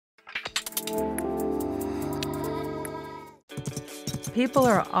People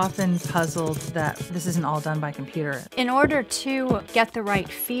are often puzzled that this isn't all done by computer. In order to get the right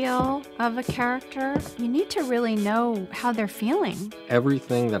feel of a character, you need to really know how they're feeling.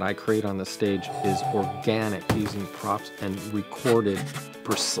 Everything that I create on the stage is organic, using props and recorded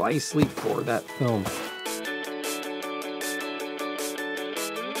precisely for that film.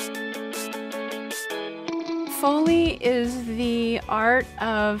 Foley is the art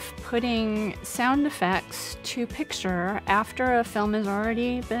of putting sound effects to picture after a film has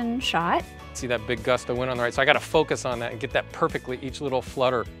already been shot. See that big gust of wind on the right, so I got to focus on that and get that perfectly, each little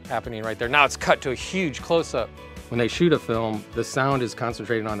flutter happening right there. Now it's cut to a huge close-up. When they shoot a film, the sound is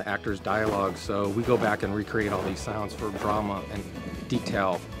concentrated on the actor's dialogue, so we go back and recreate all these sounds for drama and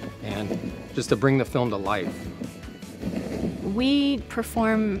detail, and just to bring the film to life. We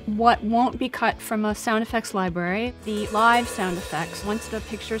perform what won't be cut from a sound effects library, the live sound effects, once the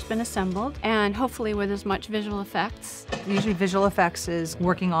picture's been assembled, and hopefully with as much visual effects. Usually visual effects is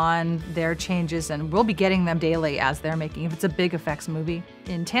working on their changes, and we'll be getting them daily as they're making, if it's a big effects movie.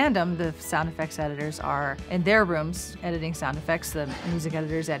 In tandem, the sound effects editors are in their rooms editing sound effects, the music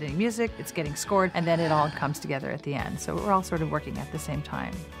editor's editing music, it's getting scored, and then it all comes together at the end. So we're all sort of working at the same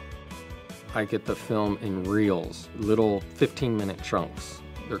time. I get the film in reels, little 15-minute chunks.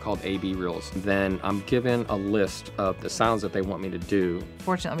 They're called AB reels. Then I'm given a list of the sounds that they want me to do.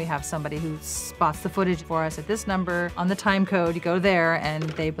 Fortunately, we have somebody who spots the footage for us at this number. On the time code, you go there, and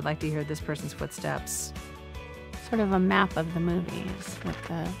they would like to hear this person's footsteps. Sort of a map of the movie is what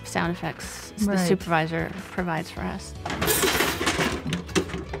the sound effects Right. the supervisor provides for us.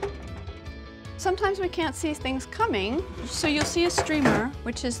 Sometimes we can't see things coming, so you'll see a streamer,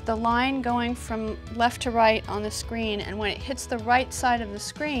 which is the line going from left to right on the screen, and when it hits the right side of the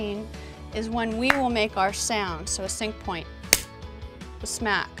screen is when we will make our sound, so a sync point, the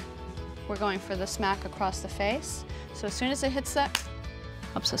smack. We're going for the smack across the face, so as soon as it hits that,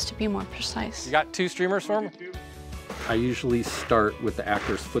 helps us to be more precise. You got 2 streamers for me? I usually start with the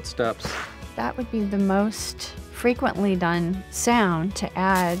actor's footsteps. That would be the most frequently done sound to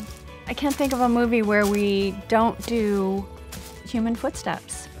add. I can't think of a movie where we don't do human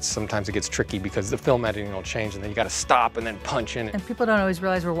footsteps. Sometimes it gets tricky because the film editing will change and then you got to stop and then punch in it. And people don't always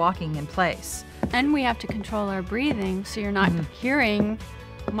realize we're walking in place. And we have to control our breathing, so you're not hearing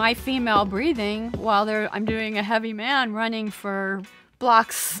my female breathing while I'm doing a heavy man running for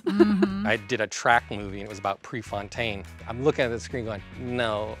blocks. I did a track movie and it was about Prefontaine. I'm looking at the screen going,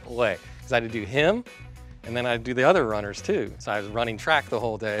 no way. Because I had to do him and then I'd do the other runners too. So I was running track the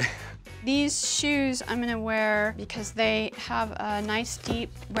whole day. These shoes I'm gonna wear because they have a nice, deep,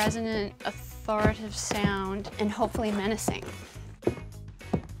 resonant, authoritative sound and hopefully menacing.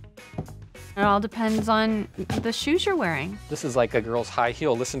 It all depends on the shoes you're wearing. This is like a girl's high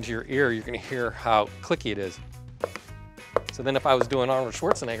heel. Listen to your ear, you're gonna hear how clicky it is. So then if I was doing Arnold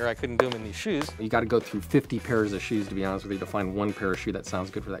Schwarzenegger, I couldn't do him in these shoes. You got to go through 50 pairs of shoes, to be honest with you, to find one pair of shoe that sounds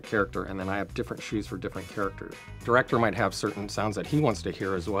good for that character, and then I have different shoes for different characters. Director might have certain sounds that he wants to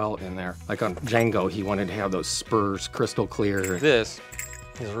hear as well in there. Like on Django, he wanted to have those spurs crystal clear. This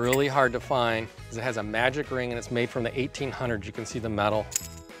is really hard to find because it has a magic ring and it's made from the 1800s. You can see the metal.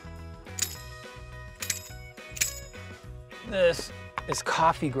 This is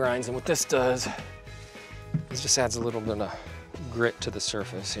coffee grinds, and what this does is just adds a little bit of grit to the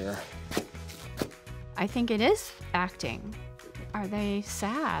surface here. I think it is acting. Are they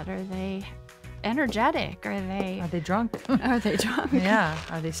sad? Are they energetic? Are they drunk? Are they drunk? Yeah.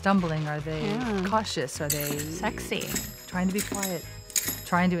 Are they stumbling? Are they Yeah. cautious? Are they Sexy. trying to be quiet?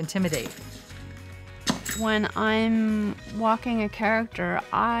 Trying to intimidate? When I'm walking a character,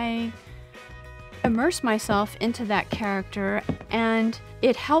 I immerse myself into that character, and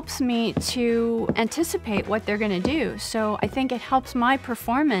it helps me to anticipate what they're going to do. So I think it helps my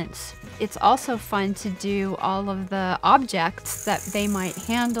performance. It's also fun to do all of the objects that they might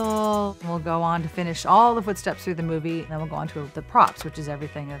handle. We'll go on to finish all the footsteps through the movie, and then we'll go on to the props, which is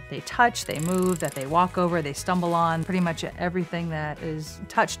everything that they touch, they move, that they walk over, they stumble on, pretty much everything that is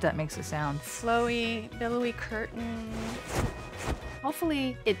touched that makes a sound. Flowy, billowy curtain.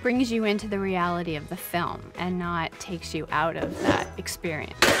 Hopefully it brings you into the reality of the film and not takes you out of that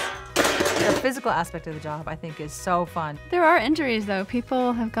experience. The physical aspect of the job, I think, is so fun. There are injuries, though.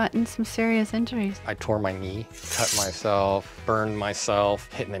 People have gotten some serious injuries. I tore my knee, cut myself, burned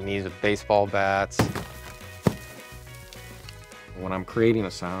myself, hitting the knees with baseball bats. When I'm creating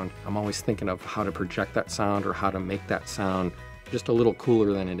a sound, I'm always thinking of how to project that sound or how to make that sound just a little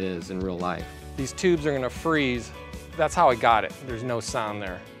cooler than it is in real life. These tubes are gonna freeze. That's how I got it. There's no sound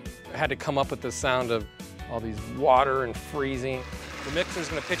there. I had to come up with the sound of all these water and freezing. The mixer's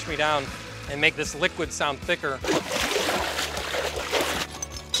gonna pitch me down and make this liquid sound thicker.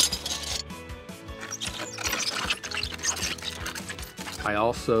 I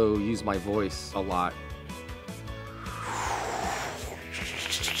also use my voice a lot.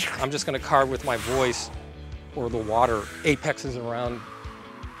 I'm just gonna carve with my voice or the water apexes around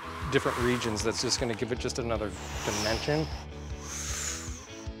different regions. That's just gonna give it just another dimension.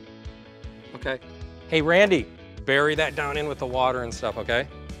 Okay. Hey, Randy, bury that down in with the water and stuff, okay?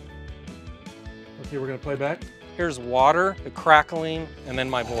 Okay, we're gonna play back. Here's water, the crackling, and then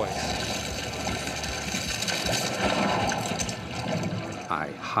my voice. I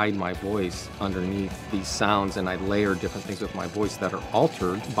hide my voice underneath these sounds and I layer different things with my voice that are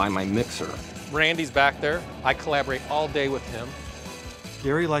altered by my mixer. Randy's back there. I collaborate all day with him.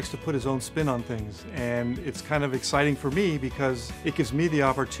 Gary likes to put his own spin on things, and it's kind of exciting for me because it gives me the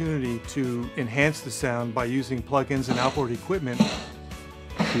opportunity to enhance the sound by using plugins and outboard equipment.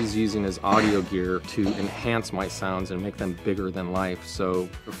 He's using his audio gear to enhance my sounds and make them bigger than life. So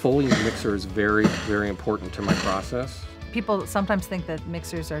the Foley mixer is very, very important to my process. People sometimes think that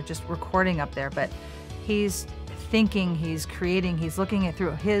mixers are just recording up there, but he's thinking, he's creating, he's looking at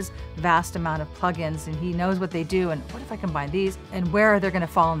through his vast amount of plugins, and he knows what they do and what if I combine these and where they're going to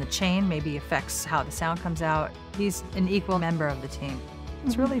fall in the chain, maybe affects how the sound comes out. He's an equal member of the team.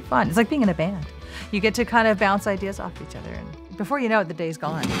 It's really fun. It's like being in a band. You get to kind of bounce ideas off each other, and before you know it, the day's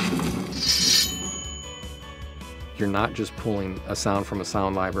gone. You're not just pulling a sound from a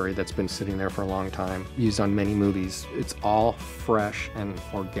sound library that's been sitting there for a long time, used on many movies. It's all fresh and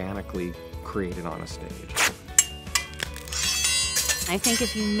organically created on a stage. I think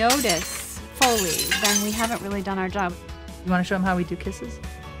if you notice Foley, then we haven't really done our job. You want to show them how we do kisses?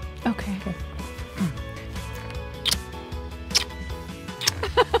 Okay.